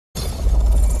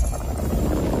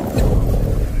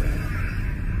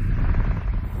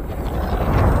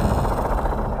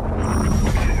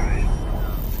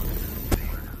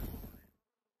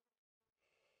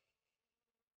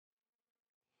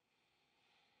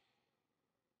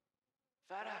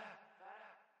Farah!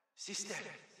 Sister,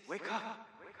 wake up!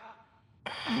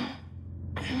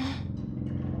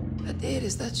 Adir,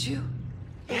 is that you?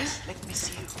 Yes, let me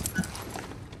see you.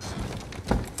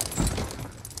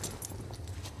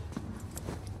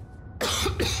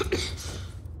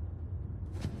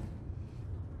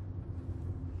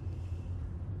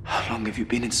 How long have you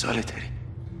been in solitary?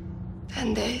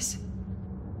 10 days.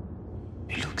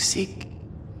 You look sick.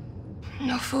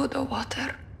 No food or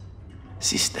water.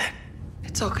 Sister,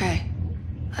 It's okay.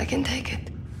 I can take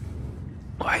it.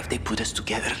 why have they put us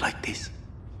together like this?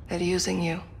 They're using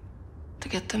you to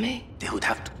get to me. They would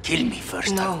have to kill me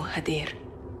first. No, Hadir.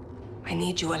 I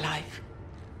need you alive.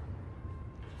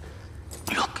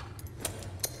 Look.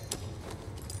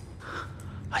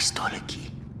 I stole a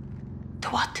key. To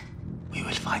what? We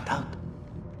will find out.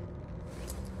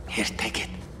 Here, take it.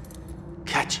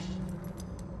 Catch.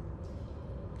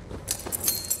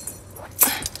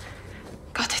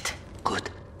 Got it. Good.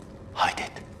 Hide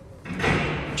it.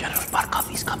 General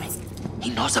Barkov is coming. He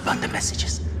knows about the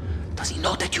messages. Does he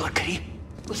know that you are Karim?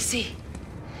 We'll see.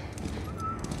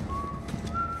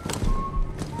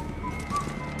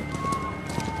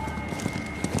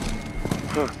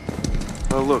 Huh.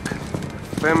 Oh, look.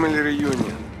 Family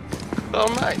reunion. Oh,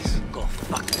 nice. Go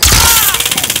fuck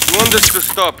it. You want this to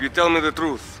stop, you tell me the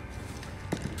truth.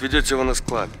 Ведете его на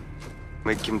склад.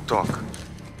 Make him talk.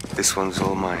 This one's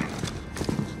all mine.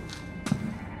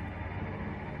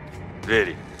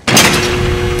 Двери.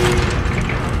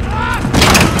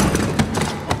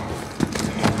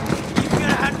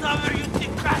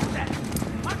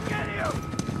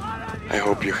 I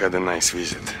hope you had a nice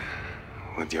visit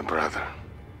with your brother.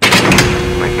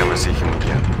 Might never see him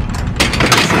again.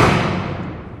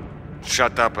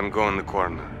 Shut up and go in the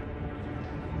corner.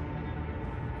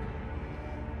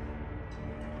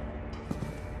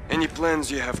 Any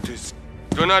plans you have to...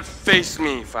 Do not face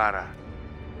me, Farah.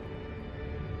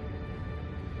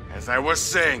 As I was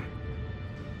saying,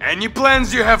 any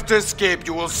plans you have to escape,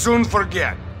 you will soon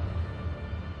forget.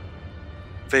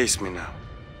 Face me now.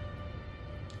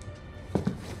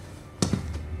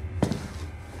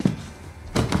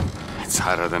 It's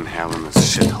hotter than hell in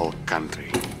this shithole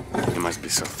country. You must be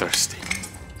so thirsty.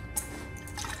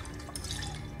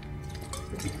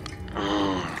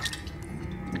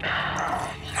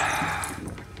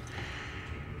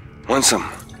 Want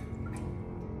some?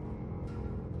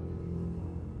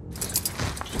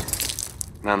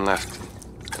 None left.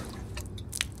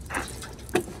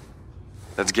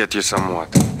 Let's get you some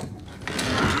water.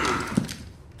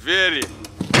 Двери!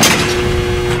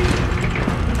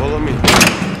 Follow me.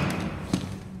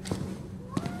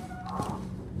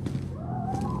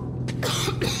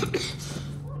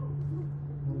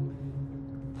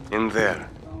 In there.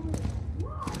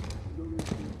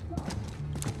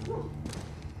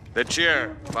 The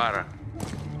chair, Farah.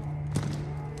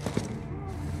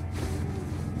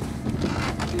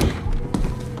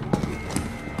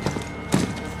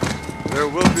 There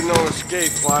will be no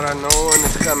escape, Farah. No one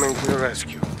is coming to your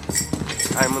rescue.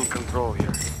 I'm in control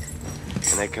here.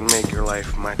 And I can make your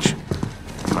life much,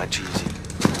 much easier.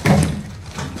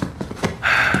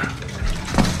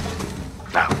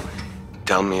 Now,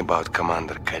 tell me about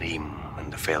Commander Karim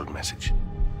and the failed message.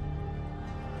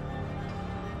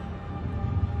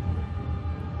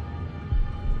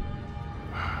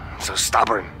 So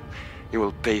stubborn. You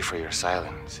will pay for your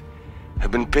silence.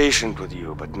 I've been patient with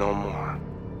you, but no more.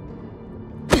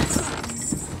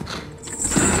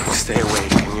 Stay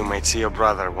awake, and you might see your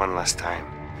brother one last time.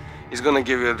 He's gonna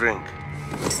give you a drink.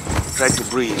 Try to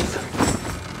breathe.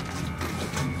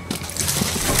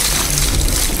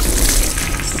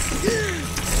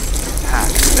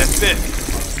 That's it.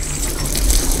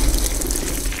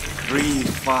 Breathe,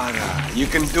 Farah. You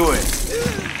can do it.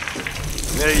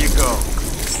 There you go.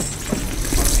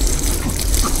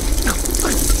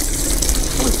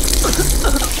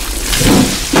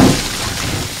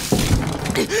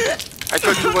 I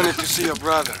thought you wanted to see your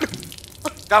brother.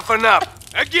 Toughen up.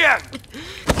 Again!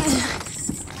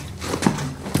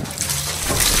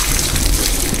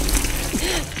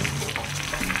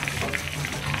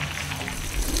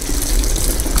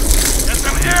 Get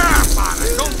some air, Father!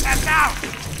 Don't pass out!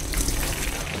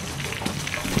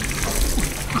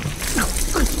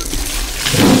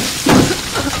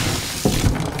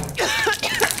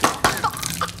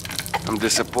 I'm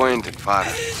disappointed,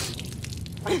 Father.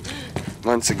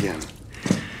 Once again.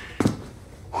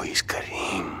 Who is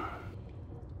Karim?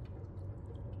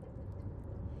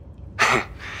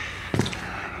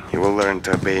 You will learn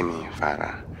to obey me,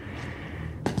 Farah.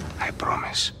 I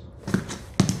promise.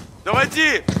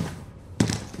 Доводи!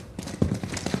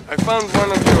 I found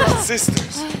one of your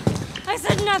sisters. I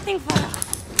said nothing, Farah.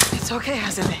 It's okay,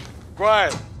 Hazile.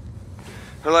 Quiet.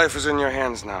 Her life is in your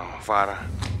hands now, Farah.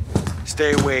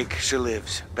 Stay awake, she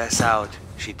lives. Pass out,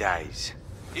 she dies.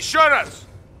 Еще раз!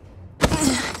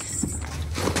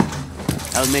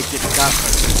 I'll make it tougher.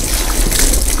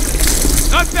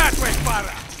 Not that way,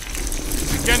 Farah!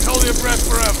 You can't hold your breath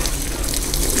forever.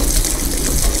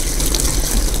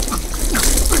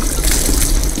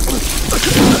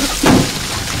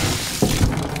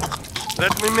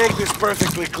 Let me make this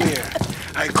perfectly clear.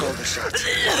 I call the shots.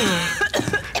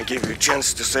 I gave you a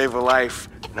chance to save a life.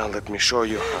 Now let me show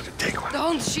you how to take one.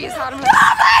 Don't, she's harmless.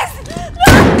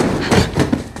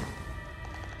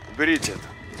 Уберите это.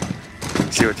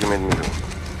 See what you made me do.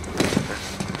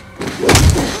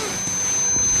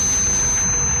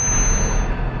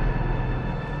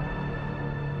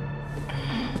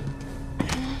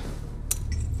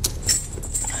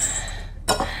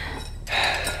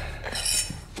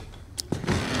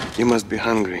 You must be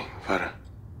hungry, Farah.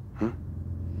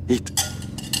 Eat.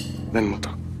 Then we'll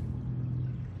talk.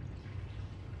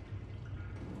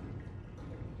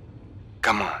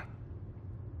 Come on.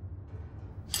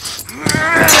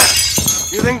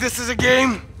 You think this is a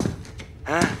game?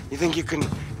 Huh? You think you can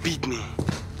beat me?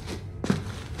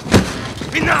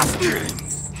 Enough stealing!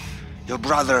 Your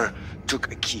brother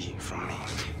took a key from me.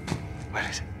 Where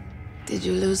is it? Did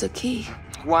you lose a key?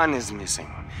 One is missing,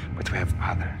 but we have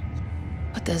others.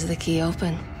 What does the key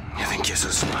open? You think you're so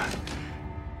smart?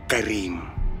 Karim.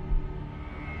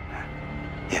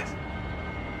 Yes.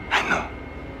 I know.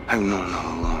 I've known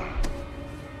all along.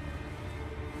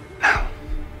 Now,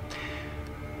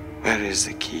 where is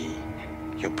the key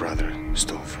your brother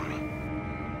stole from me?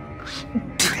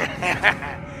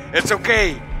 It's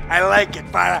okay. I like it,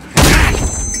 Farah.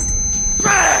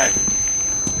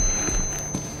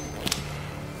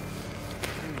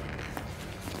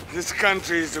 This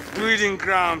country is a breeding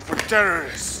ground for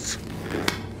terrorists.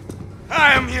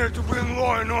 I am here to bring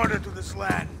law and order to this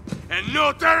land. And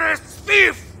no terrorist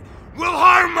thief will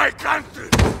harm my country.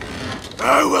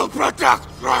 I will protect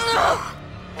Russia.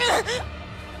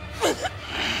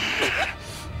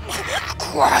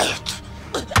 Quiet.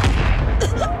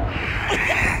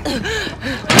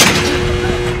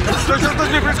 Что с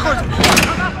ней происходит?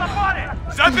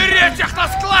 Заберите их на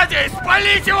складе и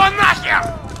спалите его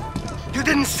нахер! You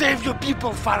didn't save your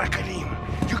people, Farah Karim.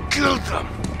 You killed them.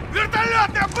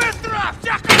 Вертолеты, быстро!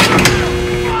 Всех!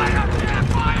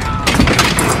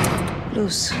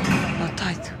 Loose, not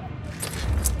tight.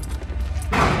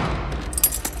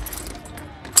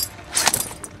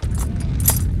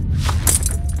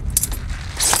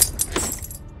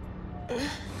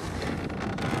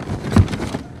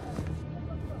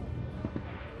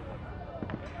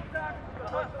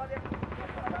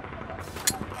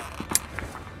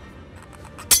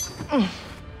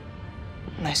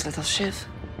 Nice little shiv.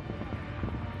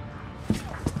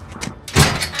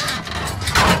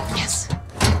 Yes.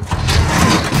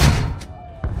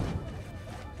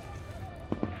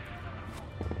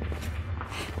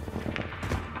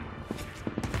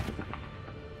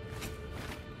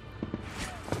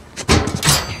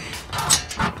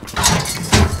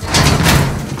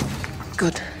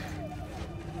 Good.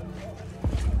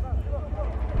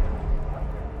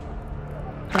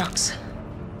 Rocks.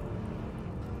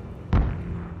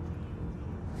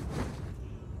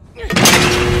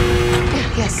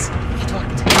 Yes, it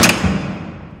worked.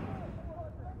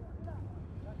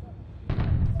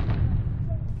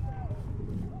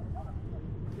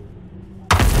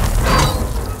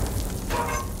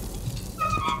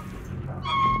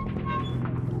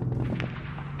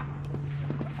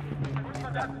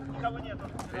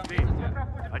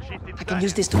 I can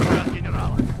use this to work.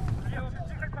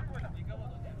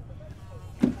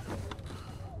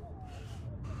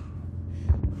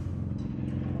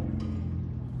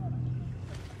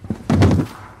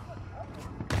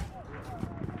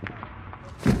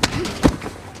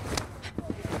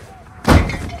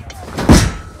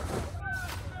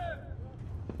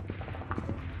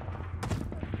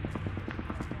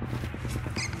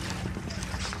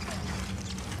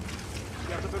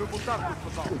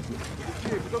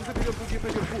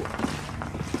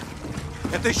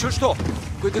 Это еще что?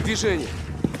 Какое-то движение.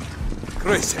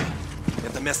 Кройся.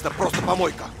 Это место просто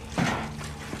помойка.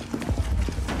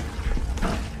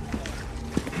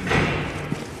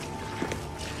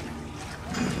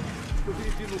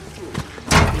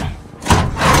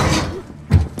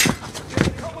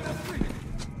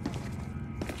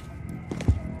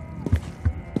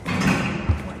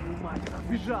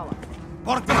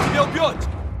 Портман тебя убьет!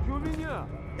 У меня.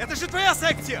 Это же твоя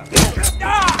секция!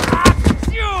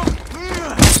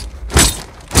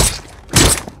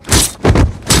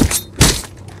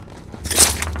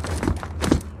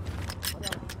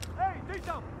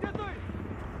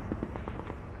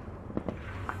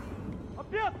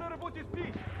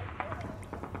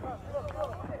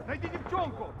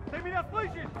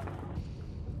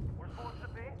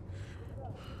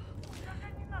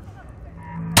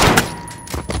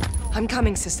 I'm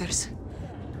coming, sisters.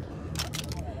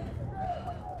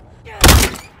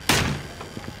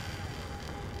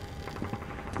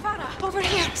 Farah! Over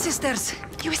here! Sisters!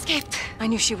 You escaped. I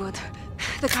knew she would.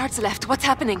 The guards left. What's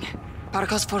happening?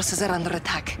 Barca's forces are under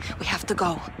attack. We have to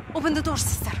go. Open the door,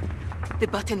 sister. The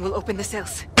button will open the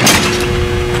cells.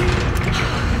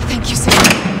 Thank you,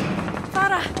 sister.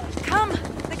 Farah, come!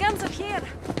 The guns are here!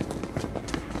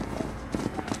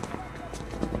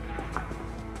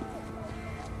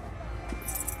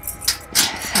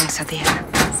 Thanks, Adir.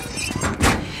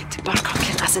 Did Barca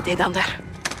kill Azadeh down there?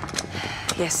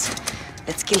 Yes.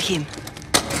 Let's kill him.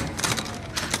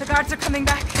 The guards are coming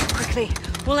back. Quickly,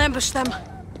 we'll ambush them.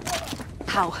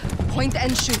 How? Point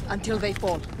and shoot until they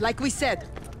fall, like we said.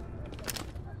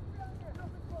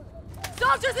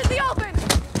 Soldiers in the open!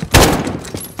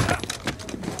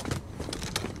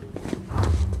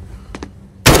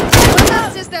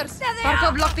 Sisters!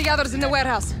 Barkov locked the others in the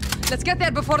warehouse. Let's get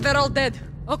there before they're all dead.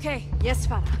 Okay, yes,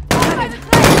 Farah.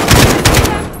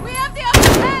 We have the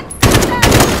upper hand!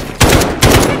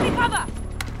 Give me cover!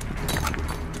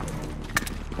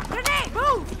 Grenade!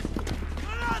 Move!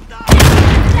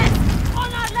 Left! On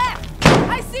our left!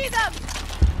 I see them!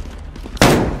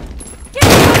 Give me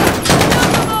cover! Down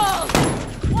the wall!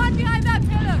 One behind that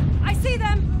pillar! I see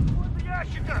them!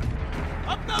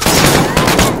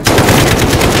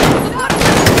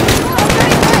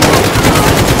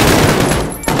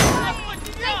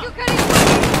 Thank you, Karim!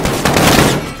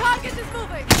 Target is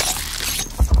moving!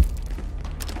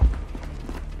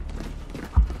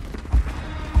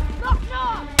 Lock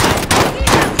door! See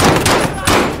them!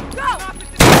 Go!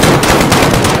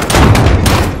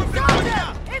 Soldier!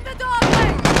 In the doorway!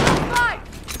 Right!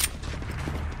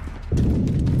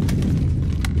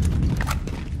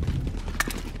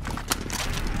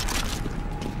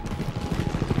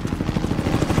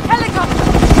 Helicopter!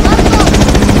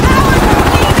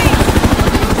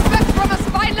 From a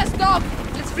spineless dog!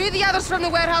 Let's free the others from the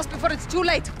warehouse before it's too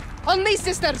late. On me,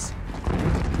 sisters!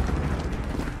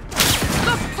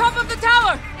 Look! Top of the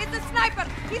tower! It's a sniper!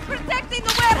 He's protecting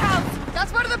the warehouse!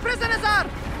 That's where the prisoners are!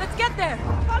 Let's get there!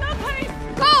 Follow me!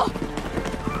 Go!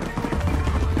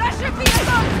 That should be a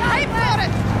boat! Aim for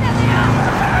it! There they are!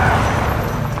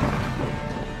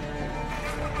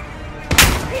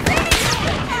 He's aiming!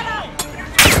 Get up!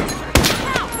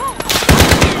 Now, move!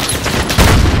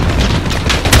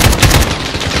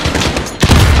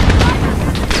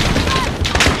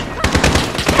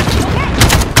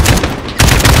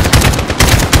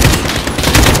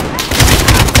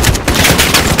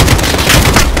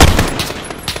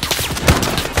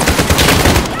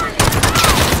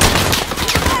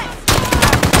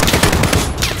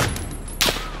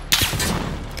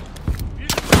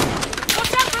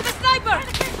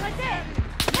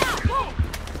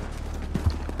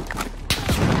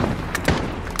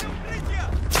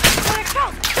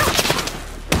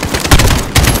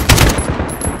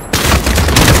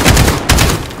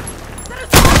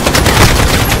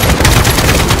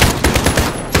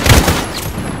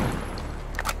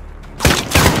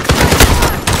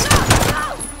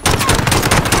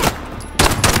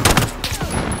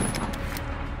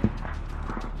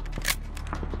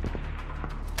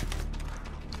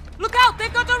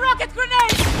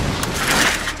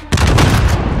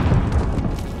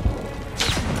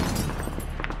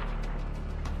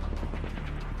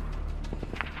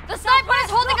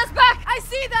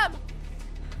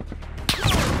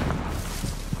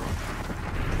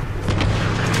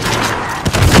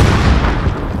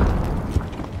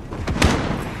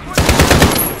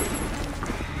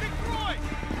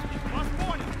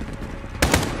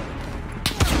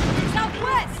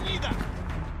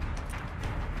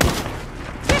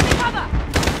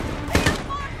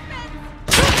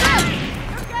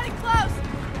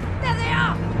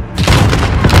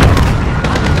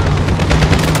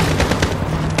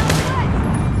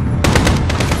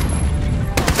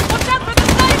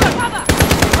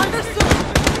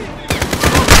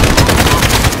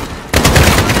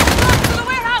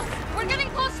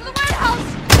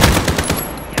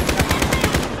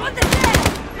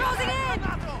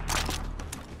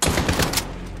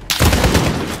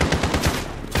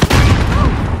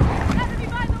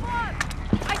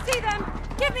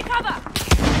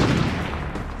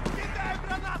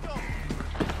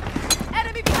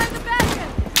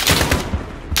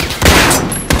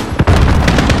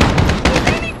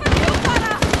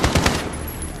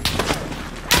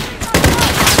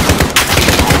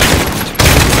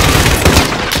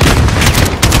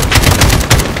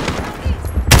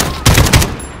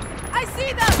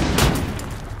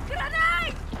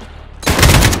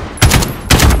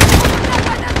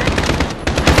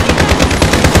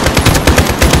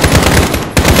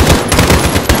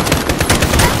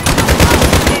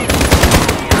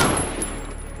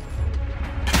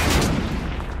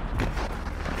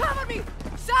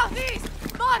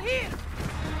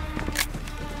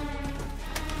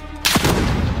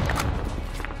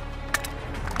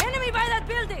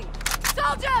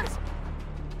 Soldiers!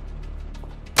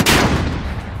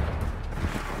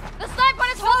 The sniper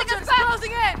is holding us back!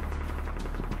 Closing in!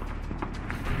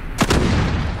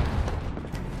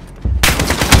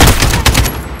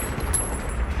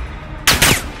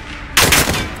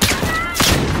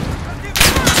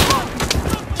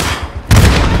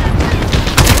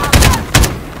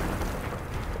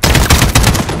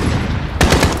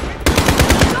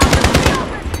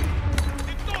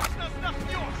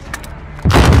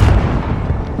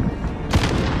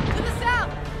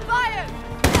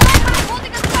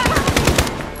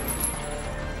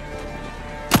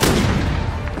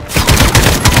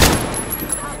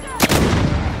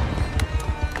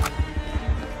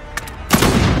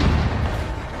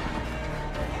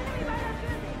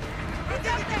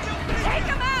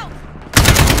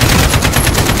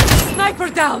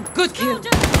 Down! Good kill!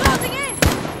 Soldiers closing in!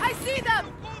 I see them!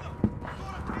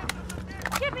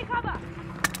 Give me cover!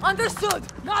 Understood!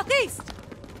 Northeast!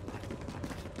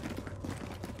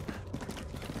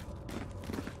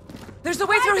 There's a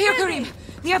way through here, Karim!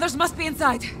 The others must be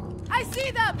inside. I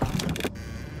see them!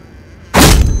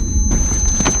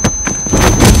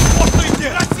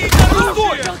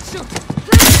 Don't shoot!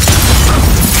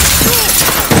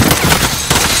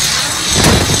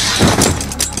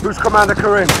 Who's Commander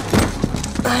Karim?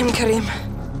 I'm Karim.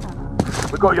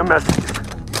 We got your message.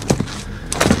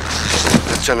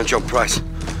 Lieutenant John Price.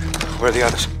 Where are the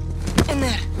others? In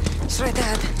there. Straight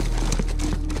ahead.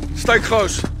 Stay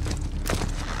close.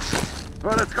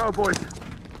 Right, let's go, boys.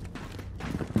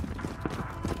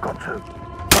 Got to.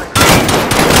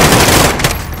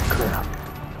 Clear.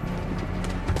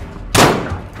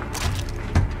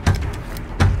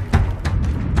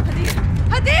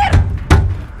 Hadir!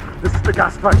 This is the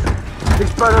gas station.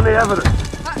 He's burning the evidence.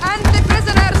 And the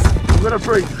prisoners! I'm gonna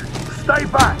breathe. Stay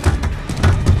back!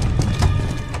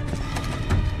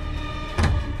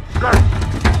 Go!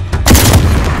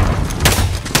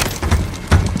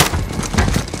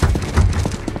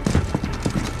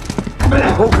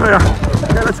 All clear.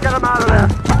 Okay, let's get him out of there.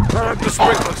 Run up the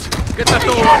sprinklers. Get that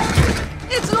door open.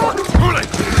 It's locked! Pull it!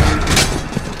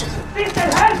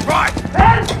 Right!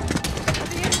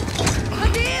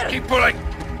 Hadir! Keep pulling.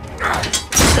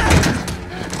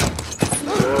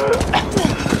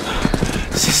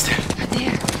 Sister,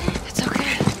 Hadir, it's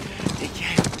okay. they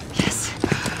came. Yes.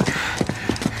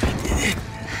 I did it.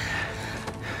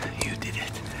 You did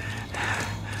it.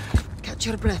 Catch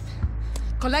your breath.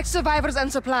 Collect survivors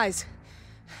and supplies.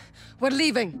 We're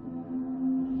leaving.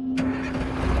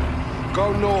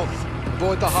 Go north.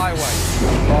 Avoid the highway.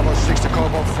 506 to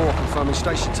Cobalt 4, confirming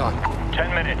station time.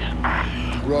 10 minutes.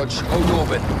 Rog, hold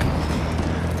orbit.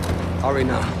 Hurry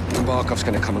now. Barkov's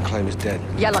gonna come and claim he's dead.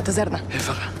 Yalla, Tazerna.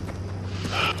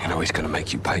 You know he's gonna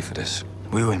make you pay for this.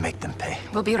 We will make them pay.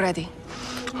 We'll be ready.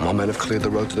 My men have cleared the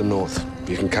road to the north.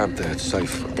 You can camp there, it's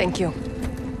safe. Thank you.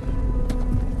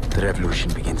 The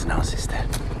revolution begins now, sister.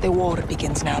 The war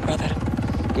begins now, brother.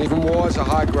 Even war is a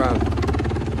high ground.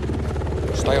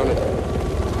 Stay on it.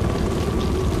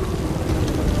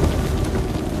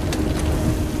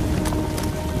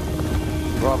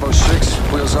 Bravo 6,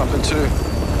 wheels up in 2.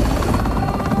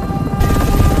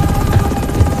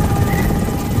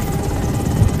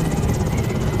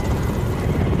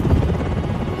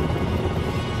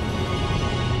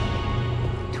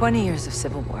 Years of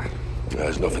civil war.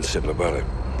 There's nothing simple about it.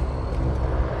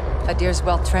 Hadir's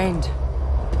well trained.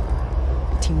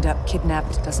 Teamed up,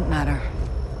 kidnapped, doesn't matter.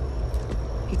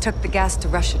 He took the gas to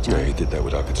Russia, John. Yeah, he did that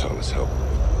without Katala's help.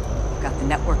 Got the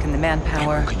network and the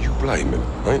manpower. Can you blame him,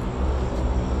 right?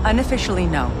 Unofficially,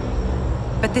 no.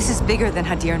 But this is bigger than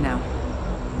Hadir now.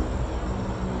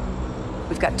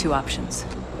 We've got two options.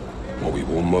 Well, we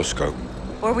warn Moscow.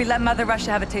 Or we let Mother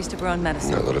Russia have a taste of her own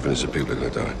medicine. No, a lot of innocent people are gonna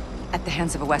die. At the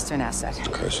hands of a Western asset.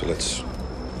 Okay, so let's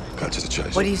cut to the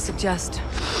chase. What do you suggest?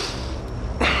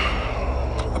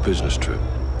 A business trip.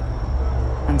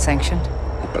 Unsanctioned?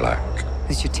 Black.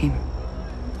 Who's your team?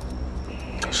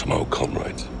 Some old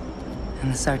comrades.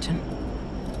 And the sergeant?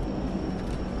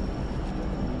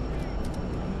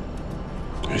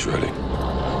 He's ready.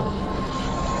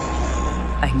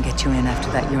 I can get you in. After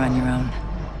that, you're on your own.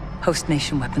 Host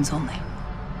nation weapons only.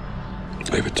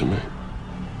 Leave it to me.